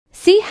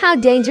See how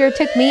danger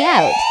took me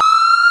out.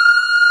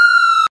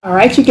 All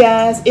right, you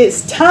guys,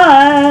 it's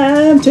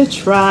time to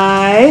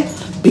try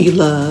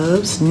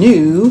B-Love's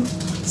new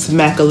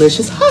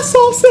smackalicious hot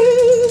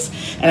sauces.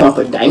 And I'm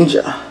going for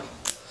danger.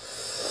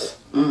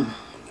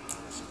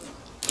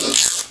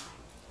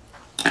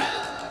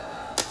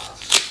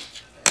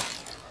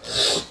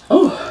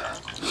 Oh,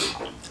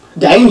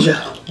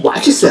 danger.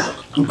 Watch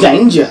yourself.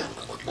 Danger.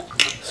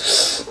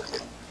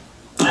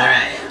 All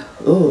right.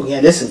 Oh,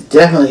 yeah, this is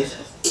definitely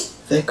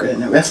thicker than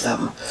the rest of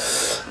them.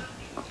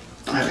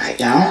 All right,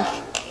 y'all.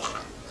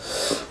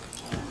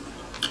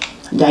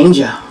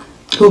 Danger.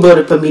 Who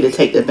voted for me to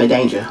take the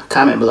danger?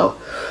 Comment below.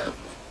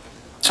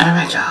 All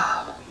right,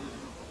 y'all.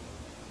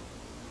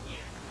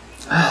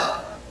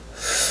 Oh.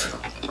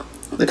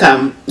 Look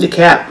how the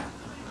cap.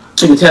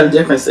 You can tell the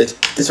difference.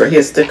 This right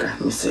here is thicker.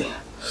 Let me see.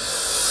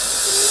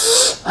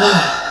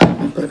 Let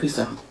me put a piece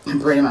of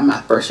bread in my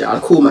mouth first, y'all,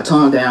 to cool my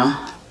tongue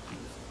down.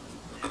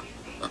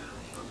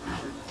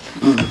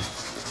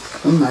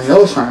 My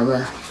nose trying to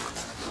run.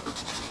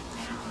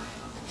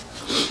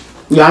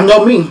 Y'all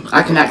know me.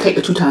 I cannot take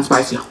the 2 times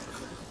spicy.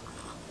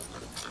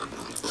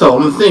 So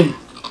I'm gonna see.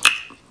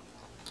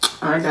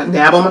 Alright, got a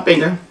dab on my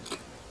finger.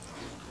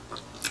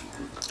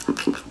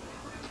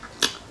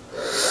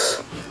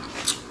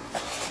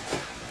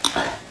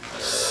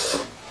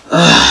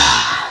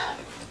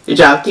 Did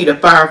y'all see the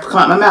fire come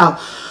out my mouth?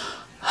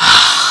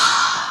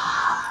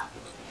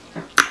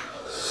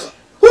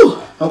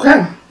 Whew,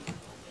 okay.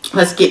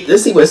 Let's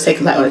see what it's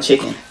taking like on the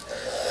chicken.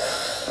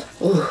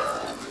 Ooh.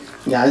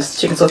 Yeah, this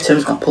chicken so tender, I'm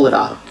just gonna pull it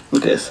off.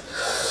 Look at this.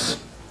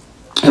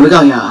 Here we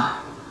go,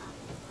 y'all.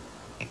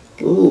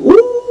 Ooh, ooh.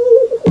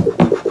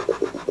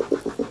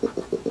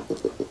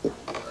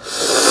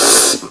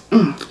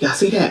 Y'all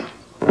see that?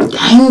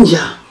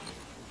 Danger.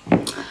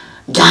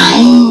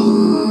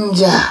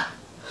 Danger.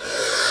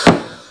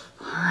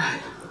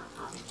 Alright.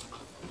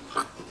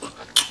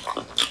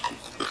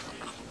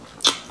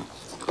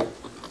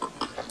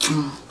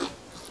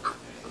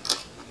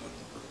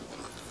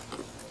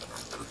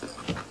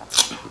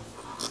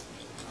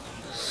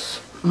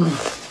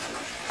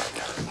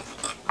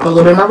 Put a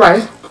little bit of my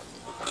rice.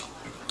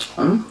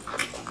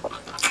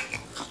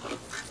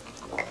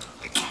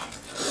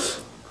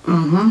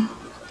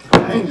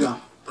 There you go.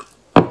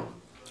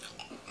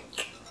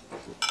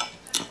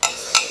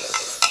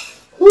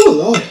 Oh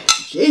Lord,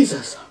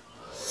 Jesus.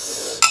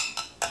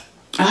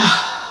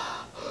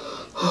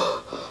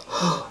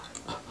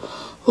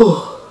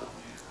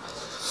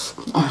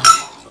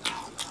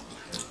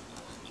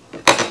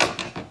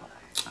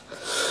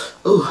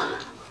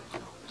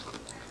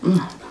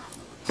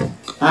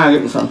 I'll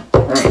get me some.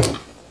 All right.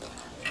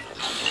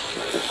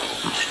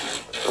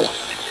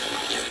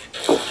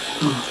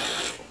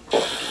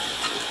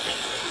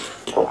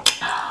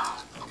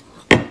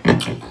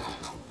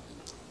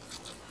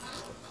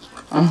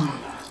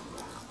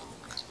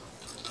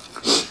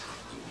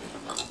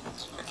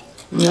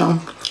 Yeah.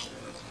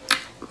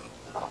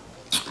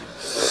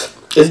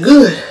 It's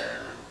good.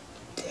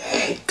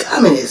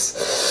 Dadgummit,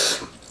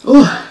 it's.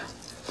 Ooh.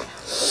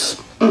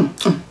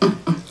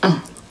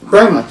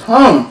 Burn my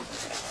tongue.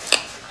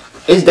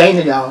 It's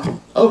danger, y'all.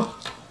 Oh.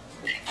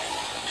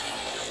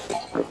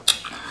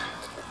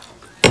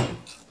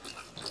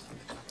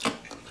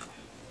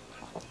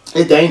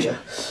 It's danger.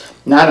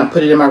 Now I done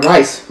put it in my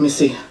rice. Let me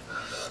see.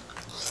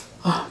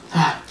 Oh.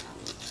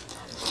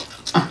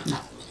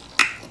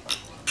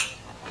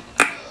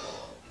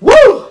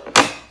 Woo!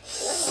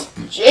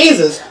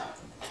 Jesus.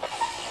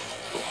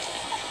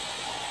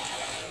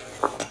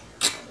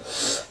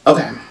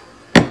 Okay.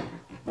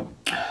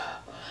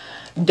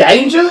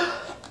 Danger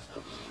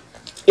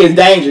is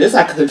danger. It's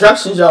like a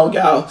construction zone,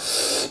 y'all.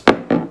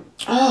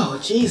 Oh,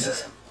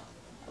 Jesus.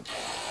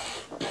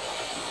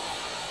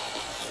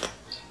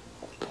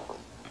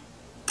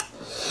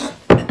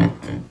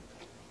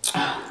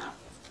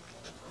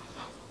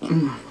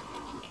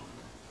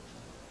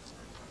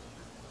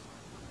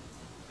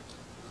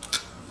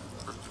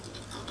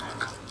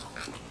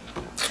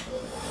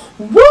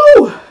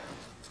 Woo!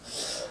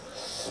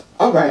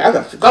 All right, I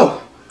got to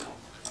go.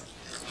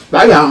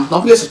 Bye, y'all.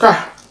 Don't forget to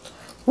subscribe.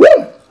 Woo!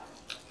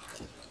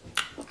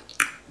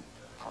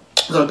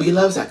 Go to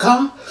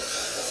bloveslife.com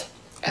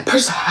and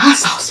purchase a hot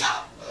sauce,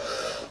 y'all.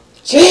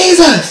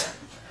 Jesus!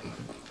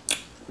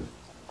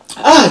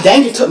 Ah,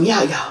 danger took me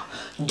out, y'all.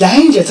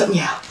 Danger took me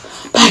out.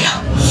 Bye,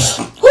 y'all.